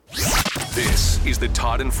This is the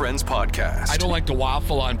Todd and Friends podcast. I don't like to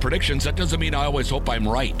waffle on predictions. That doesn't mean I always hope I'm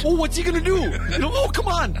right. Oh, what's he going to do? Oh, come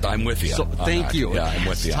on. I'm with you. So, thank you. Yeah, I'm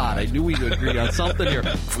with you. Todd, I knew we'd agree on something here.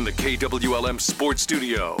 From the KWLM Sports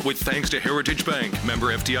Studio, with thanks to Heritage Bank, member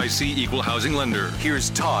FDIC equal housing lender. Here's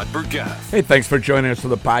Todd Burgaff. Hey, thanks for joining us for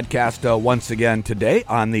the podcast once again today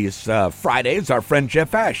on these Fridays. Our friend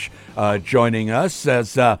Jeff Asche joining us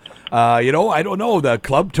says, I don't know, the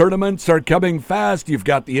club tournaments are coming fast. You've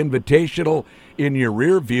got the Invitational in your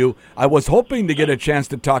rear view. I was hoping to get a chance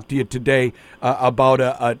to talk to you today about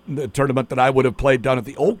a tournament that I would have played down at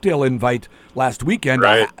the Oakdale Invite last weekend.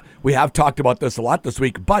 Right. We have talked about this a lot this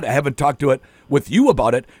week, but I haven't talked to it with you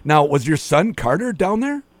about it. Now, was your son Carter down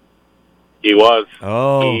there? He was.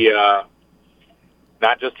 Oh. He,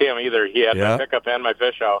 not just him either. He had my pickup and my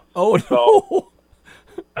fish house. Oh, no.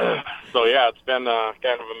 So yeah, it's been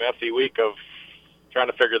kind of a messy week of trying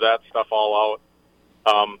to figure that stuff all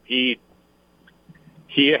out.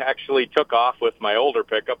 He actually took off with my older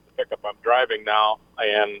pickup, the pickup I'm driving now,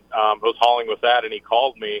 and was hauling with that, and he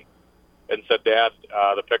called me and said, "Dad,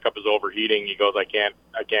 the pickup is overheating." He goes, I can't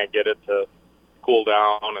get it to cool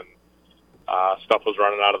down, and stuff was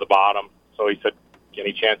running out of the bottom. So he said,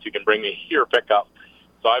 "Any chance you can bring me your pickup?"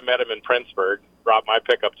 So I met him in Princeburg, brought my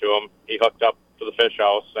pickup to him. He hooked up to the fish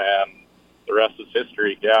house, and the rest is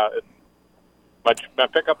history. Yeah, my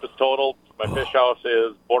pickup is totaled. My fish house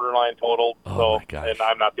is borderline totaled. Oh, my gosh. And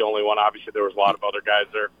I'm not the only one. Obviously, there was a lot of other guys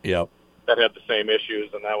there that had the same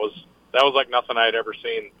issues, and that was like nothing I'd ever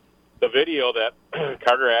seen. The video that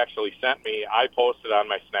Carter actually sent me, I posted on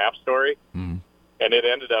my Snap story, and it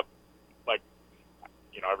ended up, like,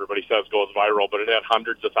 everybody says goes viral, but it had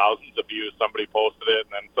hundreds of thousands of views. Somebody posted it,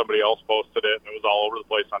 and then somebody else posted it, and it was all over the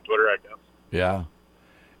place on Twitter, I guess. Yeah.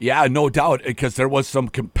 Yeah, no doubt, because there was some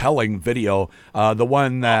compelling video. The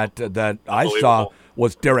one that I saw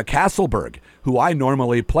was Derek Hasselberg, who I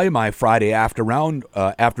normally play my Friday afternoon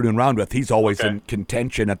round with. He's always in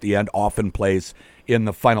contention at the end, often plays in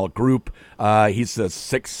the final group. He's a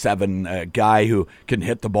 6'7" guy who can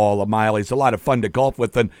hit the ball a mile. He's a lot of fun to golf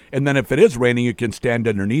with, and then if it is raining, you can stand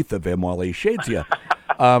underneath of him while he shades you.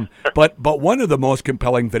 But one of the most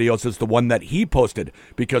compelling videos is the one that he posted,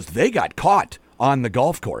 because they got caught on the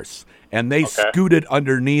golf course, and they scooted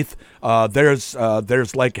underneath. There's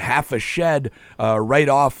like half a shed right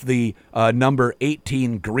off the number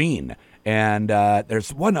 18 green. And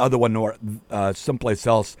there's one other one someplace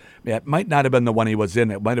else. It might not have been the one he was in.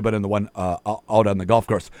 It might have been in the one out on the golf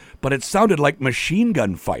course. But it sounded like machine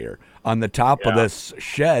gun fire on the top of this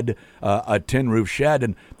shed, a tin roof shed,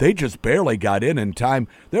 and they just barely got in time.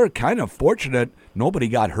 They're kind of fortunate nobody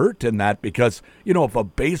got hurt in that, because, if a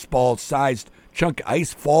baseball-sized chunk of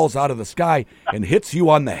ice falls out of the sky and hits you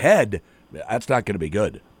on the head, that's not going to be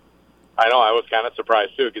good. I know. I was kind of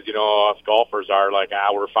surprised, too, because, us golfers are like,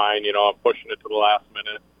 we're fine, I'm pushing it to the last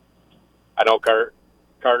minute. I know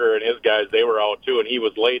Carter and his guys, they were out, too, and he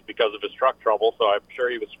was late because of his truck trouble, so I'm sure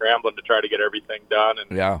he was scrambling to try to get everything done.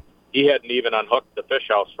 And he hadn't even unhooked the fish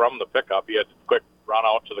house from the pickup. He had to quick run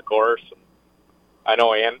out to the course. And I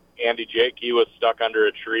know Andy Jake, he was stuck under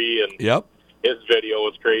a tree, and his video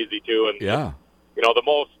was crazy, too. And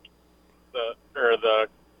the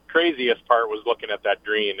craziest part was looking at that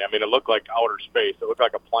green. I mean, it looked like outer space. It looked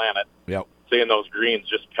like a planet. Seeing those greens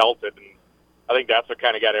just pelted, and I think that's what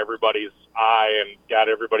kind of got everybody's eye and got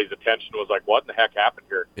everybody's attention. Was like, what in the heck happened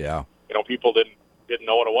here? People didn't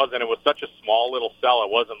know what it was, and it was such a small little cell.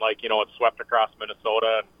 It wasn't like it swept across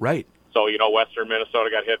Minnesota. And, so western Minnesota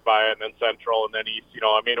got hit by it, and then central, and then east. It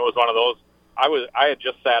was one of those. I had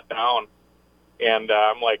just sat down, and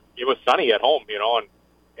I'm like, it was sunny at home,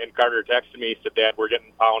 and Carter texted me. He said, "Dad, we're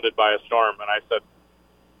getting pounded by a storm." And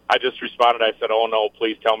I just responded. I said, "Oh no,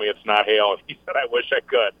 please tell me it's not hail." And he said, "I wish I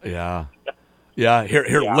could."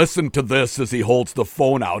 Here, listen to this as he holds the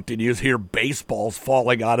phone out, and you hear baseballs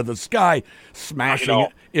falling out of the sky, smashing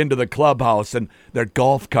into the clubhouse, and their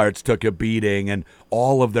golf carts took a beating, and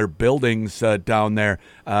all of their buildings down there.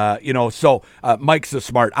 So Mike's a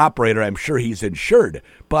smart operator. I'm sure he's insured,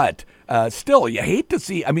 but still, you hate to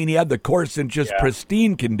see. I mean, he had the course in just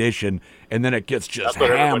pristine condition, and then it gets just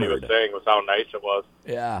hammered. That's what everybody was saying, was how nice it was.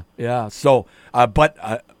 Yeah. So,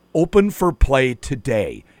 but open for play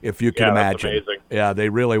today, if you can imagine. That's amazing. Yeah, they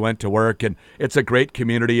really went to work, and it's a great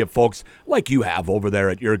community of folks like you have over there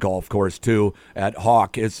at your golf course too, at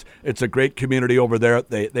Hawk. It's a great community over there.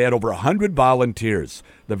 They had over 100 volunteers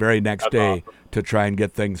the very next day to try and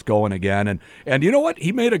get things going again. And you know what?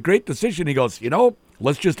 He made a great decision. He goes,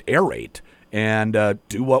 let's just aerate and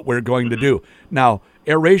do what we're going to do. Now,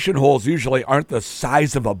 aeration holes usually aren't the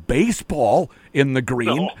size of a baseball in the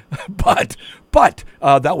green, but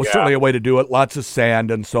that was certainly a way to do it. Lots of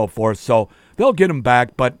sand and so forth. So they'll get him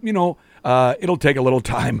back, but it'll take a little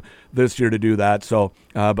time this year to do that. So,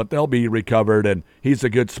 but they'll be recovered, and he's a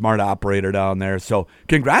good, smart operator down there. So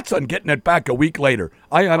congrats on getting it back a week later.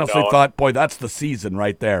 I honestly thought, boy, that's the season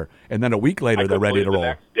right there. And then a week later, they're ready to roll. The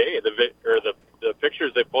next day, the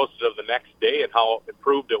pictures they posted of the next day and how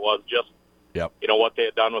improved it was, just what they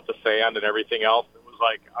had done with the sand and everything else. It was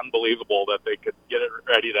like unbelievable that they could get it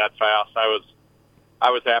ready that fast. I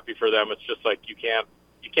was happy for them. It's just like you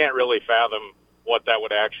can't really fathom what that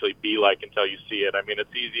would actually be like until you see it. I mean,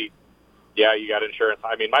 it's easy. Yeah, you got insurance.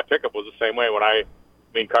 I mean, my pickup was the same way.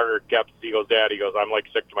 Carter he goes, Dad, I'm like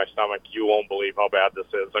sick to my stomach. You won't believe how bad this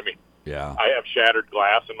is. I mean, I have shattered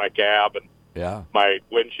glass in my cab, and my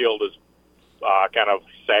windshield is kind of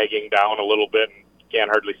sagging down a little bit, and you can't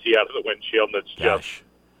hardly see out of the windshield, and it's just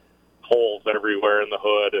holes everywhere in the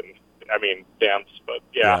hood, and I mean, dents, but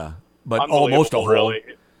but almost a hole. Really.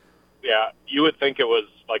 Yeah, you would think it was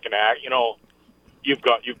like an act,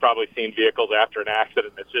 You've probably seen vehicles after an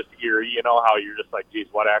accident. It's just eerie, how you're just like, geez,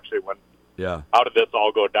 what actually went? Yeah. How did this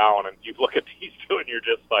all go down? And you look at these two, and you're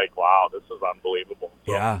just like, wow, this is unbelievable.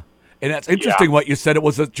 So, yeah, and that's interesting what you said. It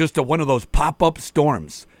was just one of those pop-up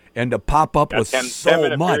storms, and to pop up was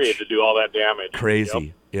 10-minute much period to do all that damage.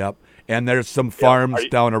 Crazy. Yep. And there's some farms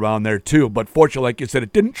down around there too. But fortunately, like you said,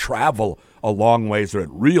 it didn't travel a long ways, or it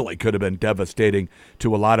really could have been devastating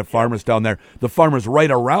to a lot of farmers down there. The farmers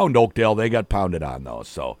right around Oakdale, they got pounded on those.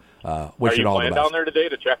 So wishing all the best. Are you playing down there today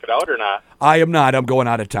to check it out or not? I am not. I'm going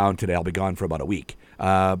out of town today. I'll be gone for about a week.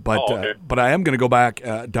 But I am going to go back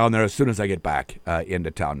down there as soon as I get back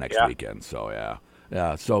into town next weekend. So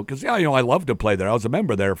yeah. So because I love to play there. I was a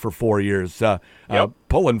member there for 4 years,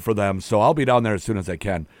 pulling for them. So I'll be down there as soon as I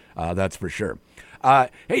can. That's for sure.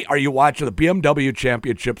 Hey, are you watching the BMW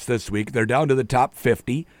Championships this week? They're down to the top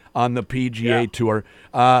 50 on the PGA Tour.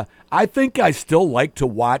 I think I still like to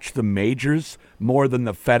watch the majors more than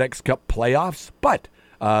the FedEx Cup playoffs, but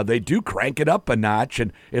they do crank it up a notch,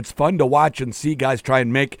 and it's fun to watch and see guys try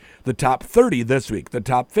and make the top 30 this week, the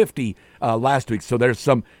top 50 last week. So there's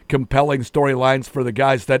some compelling storylines for the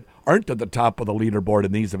guys that aren't at the top of the leaderboard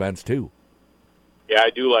in these events too. Yeah,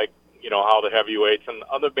 I do like how the heavyweights and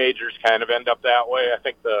other majors kind of end up that way. I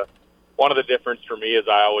think one of the difference for me is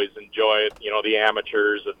I always enjoy it, the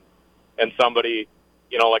amateurs and somebody,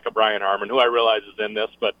 like a Brian Harmon, who I realize is in this,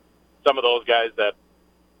 but some of those guys that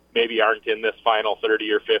maybe aren't in this final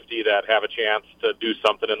 30 or 50 that have a chance to do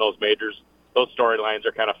something in those majors, those storylines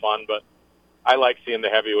are kind of fun, but I like seeing the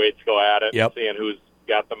heavyweights go at it, and seeing who's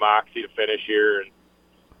got the moxie to finish here, and,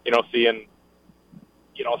 seeing,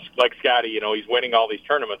 like Scotty, he's winning all these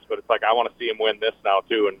tournaments, but it's like I want to see him win this now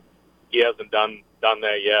too, and he hasn't done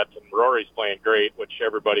that yet. And Rory's playing great, which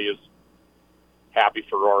everybody is happy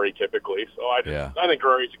for Rory typically. So I think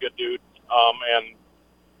Rory's a good dude. And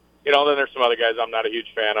then there's some other guys I'm not a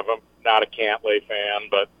huge fan of. I'm not a Cantlay fan,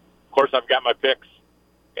 but of course I've got my picks,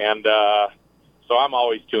 and so I'm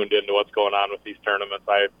always tuned into what's going on with these tournaments.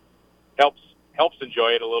 Helps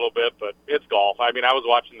enjoy it a little bit, but it's golf. I mean, I was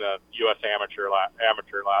watching the U.S. Amateur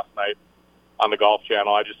last night on the Golf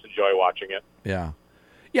Channel. I just enjoy watching it.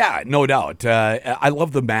 Yeah, no doubt. I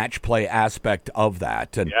love the match play aspect of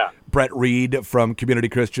that. And Brett Reed from Community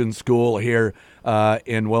Christian School here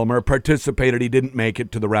in Wilmer participated. He didn't make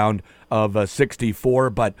it to the round of 64,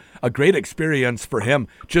 but a great experience for him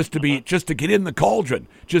just to get in the cauldron,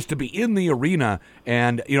 just to be in the arena,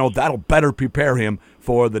 and that'll better prepare him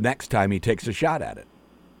for the next time he takes a shot at it.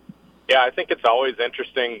 Yeah, I think it's always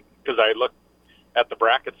interesting because I looked at the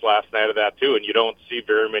brackets last night of that too, and you don't see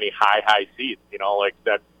very many high seeds. Like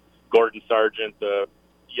that Gordon Sargent, the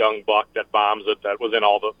young buck that bombs it, that was in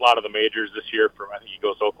a lot of the majors this year. I think he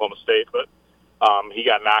goes to Oklahoma State, but he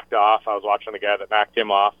got knocked off. I was watching the guy that knocked him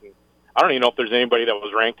off, and I don't even know if there's anybody that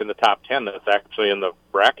was ranked in the top 10 that's actually in the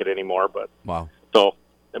bracket anymore. But wow. So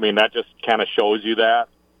I mean, that just kind of shows you that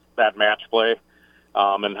match play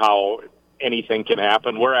and how anything can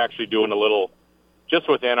happen. We're actually doing a little just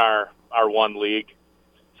within our one league,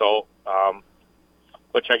 so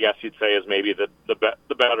which I guess you'd say is maybe the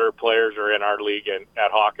better players are in our league and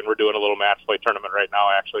at Hawk, and we're doing a little match play tournament right now,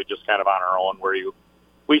 actually just kind of on our own, where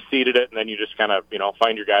we seeded it, and then you just kind of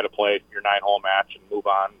find your guy to play your 9-hole match and move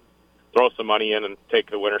on, throw some money in and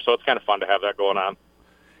take the winner. So it's kind of fun to have that going on.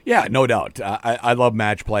 Yeah, no doubt. I love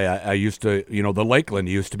match play. I used to, the Lakeland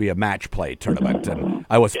used to be a match play tournament, and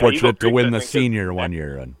I was fortunate to win the senior one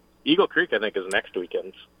year. And Eagle Creek, I think, is next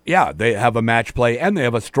weekend. Yeah, they have a match play and they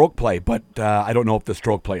have a stroke play, but I don't know if the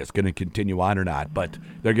stroke play is going to continue on or not. But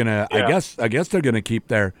they're going to, I guess they're going to keep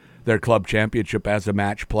their club championship as a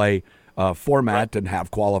match play format and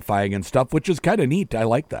have qualifying and stuff, which is kind of neat. I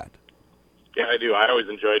like that. Yeah, I do. I always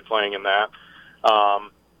enjoyed playing in that.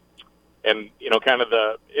 And, kind of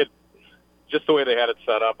just the way they had it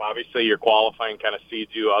set up, obviously your qualifying kind of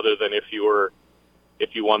seeds you other than if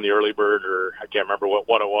you won the early bird, or I can't remember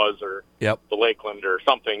what it was, or the Lakeland or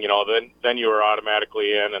something, then you were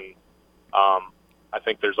automatically in. And I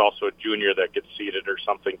think there's also a junior that gets seeded or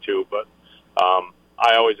something too. But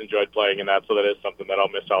I always enjoyed playing in that, so that is something that I'll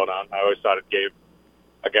miss out on. I always thought it gave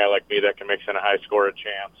a guy like me that can mix in a high score a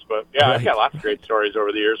chance. But, yeah, I've got lots of great stories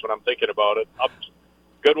over the years when I'm thinking about it.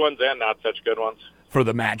 Good ones and not such good ones. For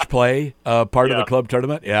the match play part of the club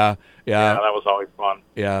tournament? Yeah, that was always fun.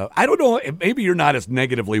 Yeah. I don't know, maybe you're not as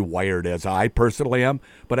negatively wired as I personally am,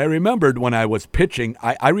 but I remembered when I was pitching,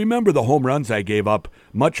 I remember the home runs I gave up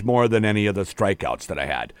much more than any of the strikeouts that I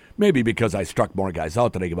had. Maybe because I struck more guys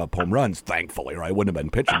out than I gave up home runs, thankfully, or I wouldn't have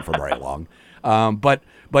been pitching for very long. But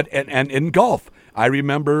in golf, I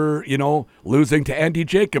remember, losing to Andy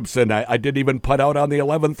Jacobson. I didn't even putt out on the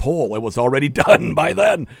 11th hole. It was already done by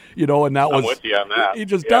then, and that I'm with you on that. He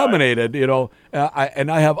just dominated,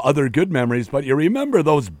 and I have other good memories, but you remember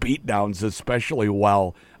those beatdowns especially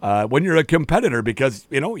well when you're a competitor because,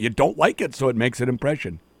 you don't like it, so it makes an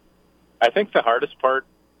impression. I think the hardest part,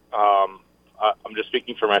 I'm just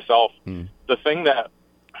speaking for myself, the thing that,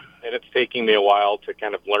 and it's taking me a while to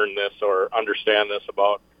kind of learn this or understand this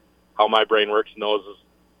about how my brain works, knows is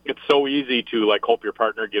it's so easy to hope your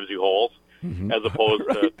partner gives you holes, as opposed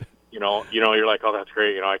to you're like, oh, that's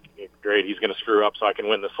great, great, he's going to screw up so I can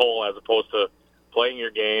win this hole, as opposed to playing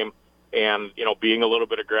your game and being a little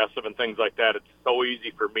bit aggressive and things like that. It's so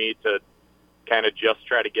easy for me to kind of just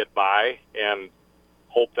try to get by and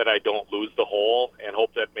hope that I don't lose the hole and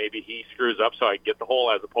hope that maybe he screws up so I get the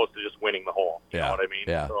hole, as opposed to just winning the hole. You know what I mean?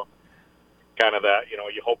 Yeah. So kind of that,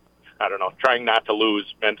 you hope, I don't know, trying not to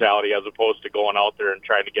lose mentality as opposed to going out there and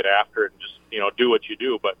trying to get after it and just, do what you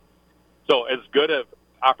do. But so as good of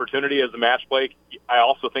opportunity as the match play, I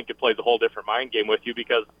also think it plays a whole different mind game with you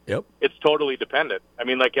because it's totally dependent. I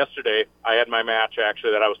mean, like yesterday, I had my match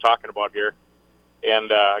actually that I was talking about here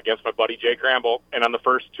and against my buddy Jake Rambo. And on the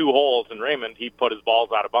first two holes in Raymond, he put his balls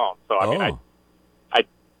out of bounds. So, I mean, I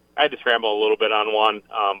had to scramble a little bit on one,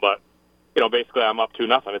 but, basically I'm up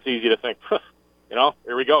 2-0. It's easy to think,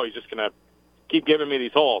 here we go. He's just going to keep giving me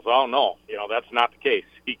these holes. Oh, no, that's not the case.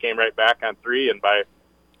 He came right back on 3, and by,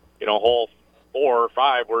 hole 4 or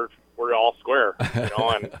 5, we're all square,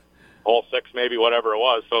 and hole 6 maybe, whatever it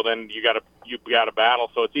was. So then you got to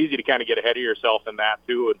battle. So it's easy to kind of get ahead of yourself in that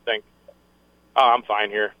too and think, oh, I'm fine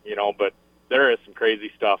here, but there is some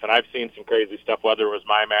crazy stuff, and I've seen some crazy stuff, whether it was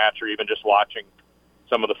my match or even just watching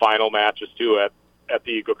some of the final matches too at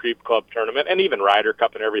the Eagle Creek Club tournament and even Ryder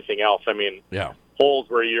Cup and everything else. I mean, holes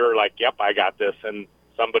where you're like, yep, I got this, and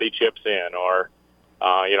somebody chips in or,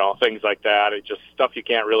 things like that. It's just stuff you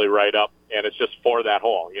can't really write up, and it's just for that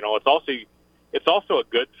hole. It's also a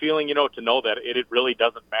good feeling, to know that it really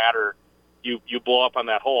doesn't matter. You blow up on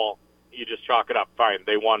that hole, you just chalk it up. Fine,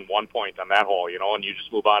 they won 1 point on that hole, and you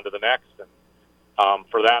just move on to the next. And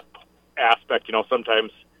for that aspect,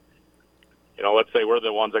 sometimes, let's say we're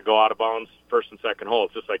the ones that go out of bounds first and second hole.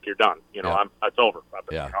 It's just like you're done. It's over.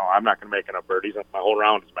 I'm not going to make enough birdies. My whole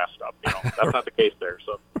round is messed up. That's not the case there.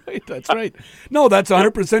 So right, that's right. No, that's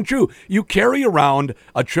 100% true. You carry around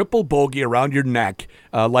a triple bogey around your neck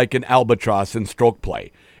like an albatross in stroke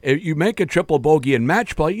play. If you make a triple bogey in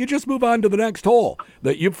match play, you just move on to the next hole.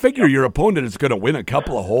 You figure your opponent is going to win a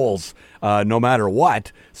couple of holes no matter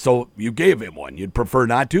what, so you gave him one. You'd prefer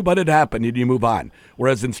not to, but it happened, and you move on.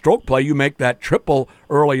 Whereas in stroke play, you make that triple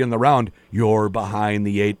early in the round, you're behind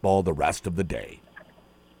the 8 ball the rest of the day.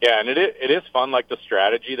 Yeah, and it is fun, like the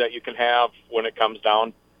strategy that you can have when it comes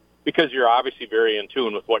down, because you're obviously very in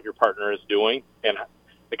tune with what your partner is doing and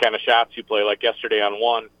the kind of shots you play. Like yesterday on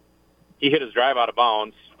one, he hit his drive out of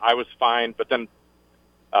bounds. I was fine, but then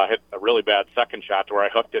hit a really bad second shot to where I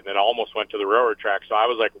hooked it, and it almost went to the railroad track. So I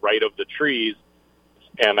was like right of the trees,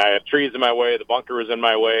 and I had trees in my way. The bunker was in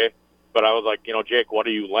my way. But I was like, Jake, what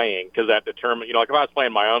are you laying? Because that determined, like if I was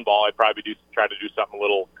playing my own ball, I'd probably try to do something a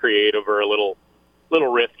little creative or a little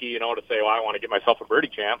risky, to say, well, I want to get myself a birdie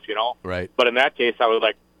chance, Right. But in that case, I was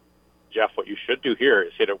like, Jeff, what you should do here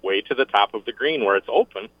is hit it way to the top of the green where it's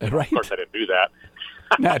open. Right. Of course, I didn't do that.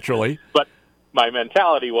 Naturally. But my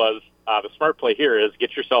mentality was, the smart play here is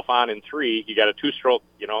get yourself on in 3. You got a 2-stroke,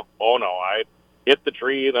 oh, no, I hit the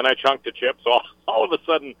tree, then I chunked a chip. So all of a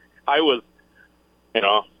sudden, I was,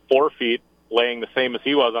 4 feet, laying the same as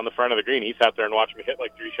he was on the front of the green. He sat there and watched me hit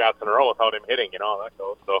like 3 shots in a row without him hitting, that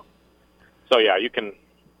goes. So yeah, you can,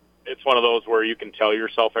 it's one of those where you can tell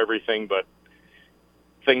yourself everything, but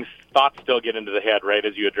thoughts still get into the head right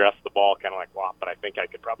as you address the ball, kind of like, wow, but I think I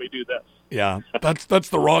could probably do this. Yeah, that's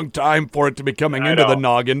the wrong time for it to be coming into the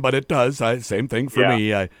noggin, but it does. Same thing for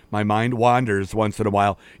me. My mind wanders once in a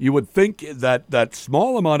while. You would think that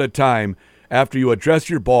small amount of time after you address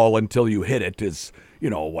your ball until you hit it is,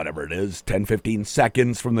 whatever it is, 10, 15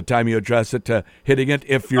 seconds from the time you address it to hitting it.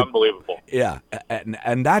 If you're unbelievable. Yeah,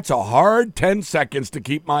 and that's a hard 10 seconds to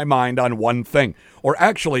keep my mind on one thing, or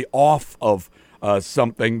actually off of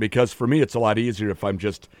something, because for me it's a lot easier if I'm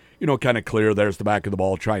just, kind of clear, there's the back of the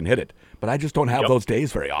ball, try and hit it. But I just don't have those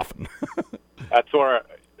days very often. That's where,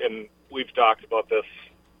 and we've talked about this,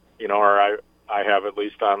 or I have at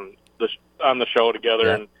least on the show together,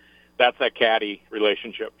 and that's that caddy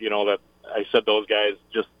relationship, that I said those guys,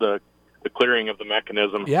 just the clearing of the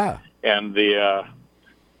mechanism. Yeah. And the,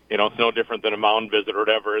 it's no different than a mound visit or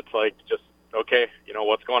whatever. It's like, just, okay,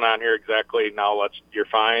 what's going on here exactly? Now you're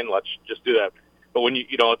fine. Let's just do that. But when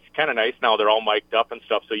it's kind of nice now, they're all mic'd up and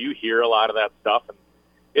stuff, so you hear a lot of that stuff, and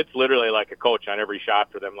it's literally like a coach on every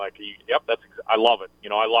shot for them. Like, yep, I love it.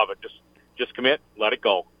 I love it. Just commit, let it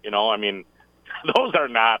go. I mean,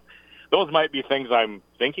 those might be things I'm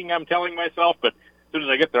thinking I'm telling myself, but as soon as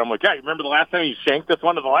I get there, I'm like, yeah, you remember the last time you shanked this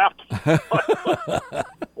one to the left?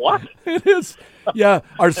 What? It is. Yeah,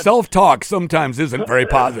 our self-talk sometimes isn't very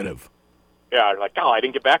positive. Yeah, like, oh, I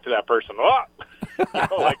didn't get back to that person. Oh!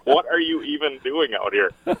 Like, what are you even doing out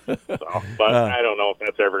here? But I don't know if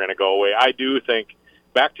that's ever going to go away. I do think,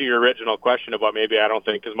 back to your original question about maybe I don't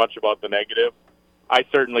think as much about the negative, I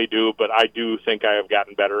certainly do, but I do think I have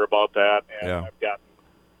gotten better about that. And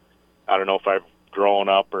I don't know if I've grown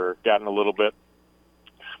up or gotten a little bit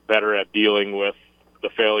better at dealing with the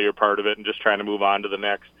failure part of it and just trying to move on to the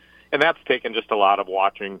next. And that's taken just a lot of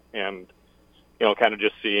watching and, kind of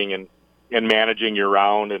just seeing and managing your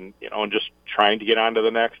round and, and just trying to get on to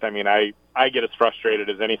the next. I mean, I get as frustrated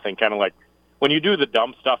as anything, kind of like when you do the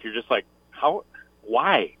dumb stuff, you're just like,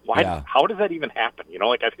 why, how does that even happen?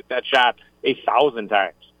 Like I've hit that shot 1,000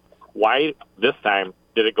 times. Why this time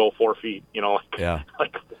did it go 4 feet?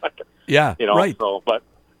 Like what? Yeah. Right. So, but,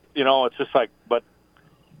 it's just like, but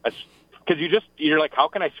because you're like, how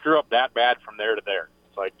can I screw up that bad from there to there?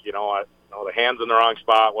 It's like, the hand's in the wrong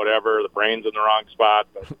spot, whatever, the brain's in the wrong spot,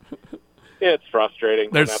 but it's frustrating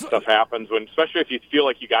when that stuff happens, especially if you feel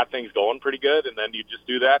like you got things going pretty good and then you just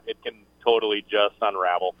do that, it can totally just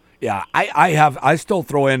unravel. Yeah, I still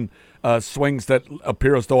throw in swings that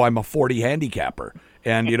appear as though I'm a 40 handicapper.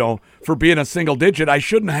 And, for being a single digit, I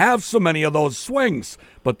shouldn't have so many of those swings.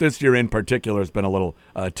 But this year in particular has been a little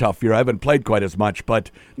tough year. I haven't played quite as much, but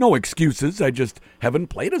no excuses. I just haven't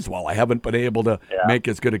played as well. I haven't been able to make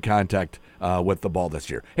as good a contact with the ball this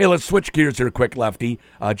year. Hey, let's switch gears here quick, Lefty.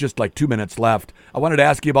 Just like 2 minutes left. I wanted to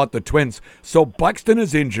ask you about the Twins. So Buxton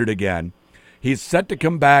is injured again. He's set to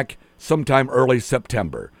come back sometime early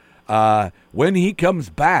September. When he comes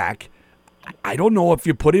back, I don't know if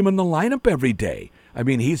you put him in the lineup every day. I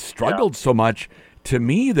mean, he's struggled so much. To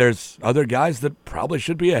me, there's other guys that probably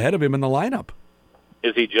should be ahead of him in the lineup.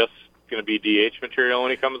 Is he just going to be DH material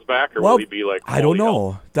when he comes back, or will he be like? I don't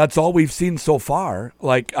know. That's all we've seen so far.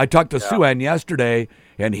 Like, I talked to Suan yesterday,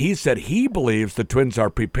 and he said he believes the Twins are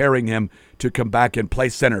preparing him to come back and play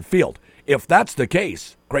center field. If that's the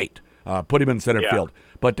case, great. Put him in center field.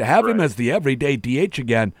 But to have him as the everyday DH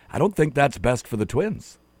again, I don't think that's best for the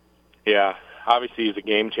Twins. Yeah. Obviously, he's a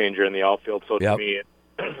game changer in the outfield, so to me,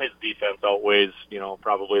 his defense outweighs,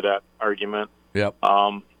 probably that argument. Yep.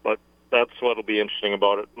 But that's what'll be interesting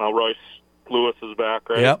about it. Now, Royce Lewis is back,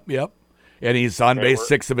 right? Yep. And he's on base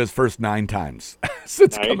 6 of his first 9 times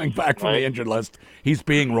since coming back from the injured list. He's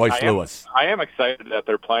being Royce Lewis. I am excited that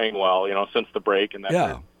they're playing well, since the break, and that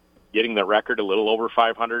they're getting the record a little over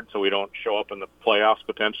 500, so we don't show up in the playoffs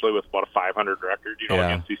potentially with about a 500 record,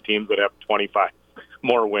 against these teams that have 25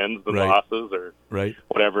 more wins than losses or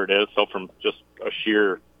whatever it is. So from just a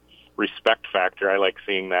sheer respect factor, I like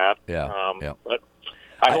seeing that. But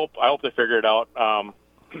I hope they figure it out.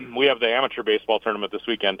 We have the amateur baseball tournament this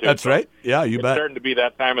weekend too. That's right. Yeah, you bet. It's starting to be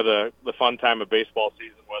that time of the fun time of baseball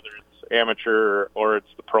season, whether it's amateur or it's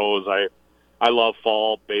the pros. I love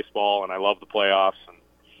fall baseball and I love the playoffs, and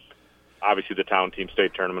obviously the town team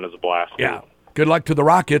state tournament is a blast. Yeah. Good luck to the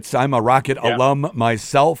Rockets. I'm a Rocket alum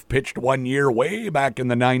myself. Pitched 1 year way back in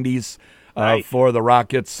the 90s for the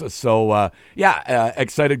Rockets. So,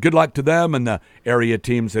 excited. Good luck to them and the area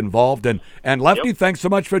teams involved. And Lefty, thanks so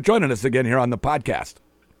much for joining us again here on the podcast.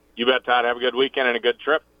 You bet, Todd. Have a good weekend and a good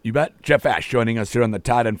trip. You bet. Jeff Asche joining us here on the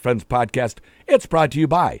Todd and Friends podcast. It's brought to you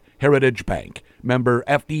by Heritage Bank, member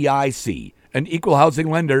FDIC, an equal housing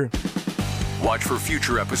lender. Watch for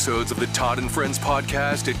future episodes of the Todd and Friends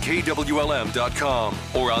podcast at KWLM.com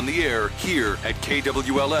or on the air here at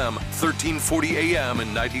KWLM 1340 AM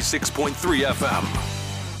and 96.3 FM.